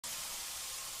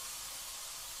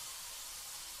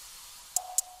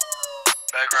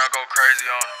go crazy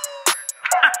on him.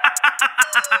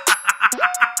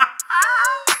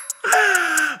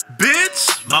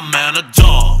 Bitch, my man a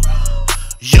dog.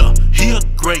 Yeah, he a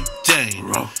Great Dane.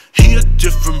 He a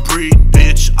different breed,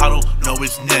 bitch, I don't know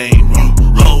his name. You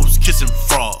hoes kissing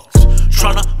frogs,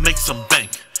 tryna make some bank.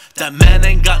 That man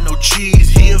ain't got no cheese,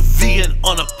 he a vegan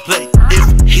on a plate.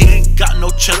 If he ain't got no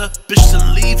cheddar, bitch,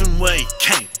 then leave him where he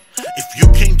came. If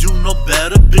you can't do no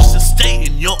better, bitch, then stay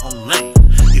in your own lane.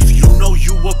 If you know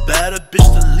you a better, bitch,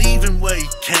 then leave him where he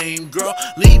came. Girl,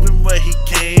 leave him where he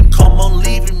came. Come on,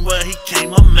 leave him where he came.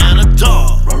 My man a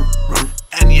dog.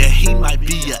 And yeah, he might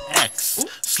be your ex.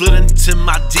 Slid into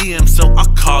my DM, so I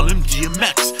call him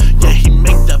DMX. Yeah, he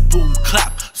make that boom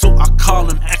clap, so I call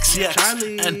him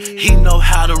XCX. And he know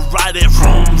how to ride it,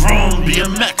 vroom vroom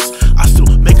BMX. I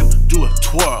still make him do a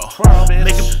twirl,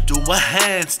 make him do a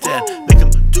handstand, make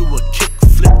him do a kick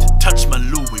flip to touch my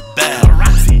Louis bag.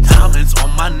 Diamonds on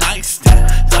my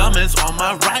nightstand, diamonds on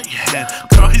my right hand.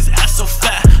 Girl, his ass so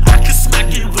fat, I can smack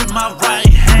it with my right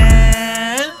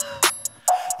hand.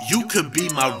 You could be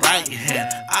my right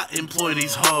hand. I employ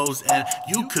these hoes and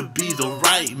you could be the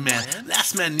right man.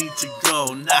 Last man need to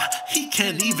go, nah, he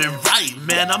can't even write,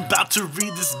 man. I'm about to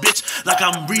read this bitch like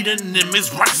I'm reading him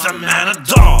his rights. A man a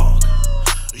dog.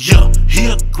 Yeah, he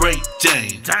a Great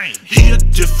Dane. He a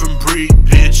different breed,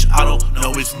 bitch, I don't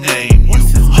know his name. You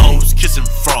hoes kissing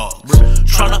frogs,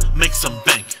 tryna make some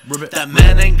bank. That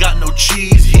man ain't got no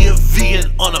cheese, he a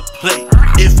vegan on a plate.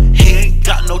 If he ain't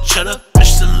got no cheddar,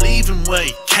 bitch, then leave him where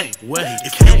he came.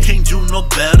 If you can't do no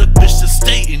better, bitch, then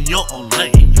stay in your own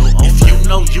lane. If you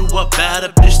know you a better,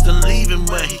 bitch, then leave him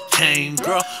where he came.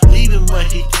 Girl, leave him where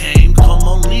he came. Come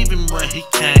on, leave him where he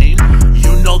came.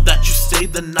 You know that you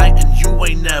stayed the night and you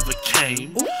ain't never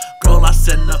came. Girl, I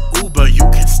send a Uber, you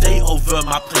can stay over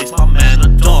my place. My man a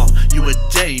dog, you a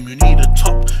dame, you need a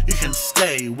top, you can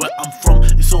stay. Where I'm from,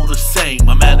 it's all the same.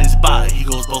 My man is bi, he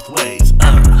goes both ways.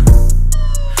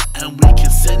 And we can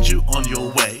send you on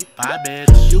your way. Bye,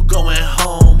 bitch. You going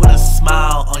home with a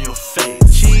smile on your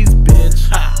face. Cheese, bitch.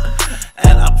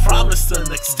 And I promise the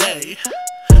next day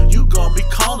you gon' be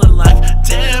calling like,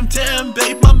 damn, damn,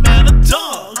 babe, my man a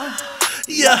dog.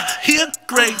 Yeah, he a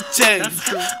Great Dane.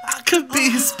 I could be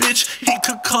his bitch, he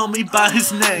could call me by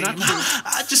his name.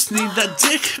 I just need that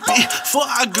dick before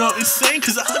I go insane,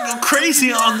 cause I go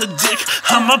crazy on the dick.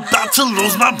 I'm about to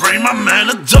lose my brain, my man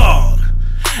a dog.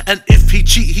 And if he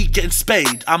cheat, he getting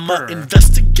spayed. I'ma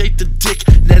investigate the dick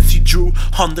Nancy drew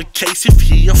on the case if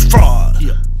he a fraud.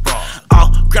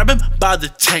 I'll grab him by the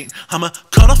taint, I'ma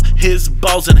cut off his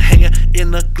balls and hang it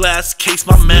in a glass case.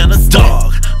 My man a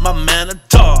dog, my man a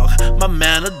dog, my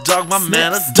man a dog, my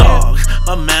man a dog,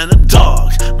 my man a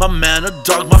dog, my man a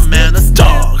dog, my man a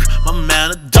dog, my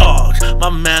man a dog, my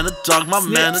man a dog, my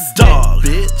man a dog,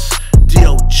 bitch.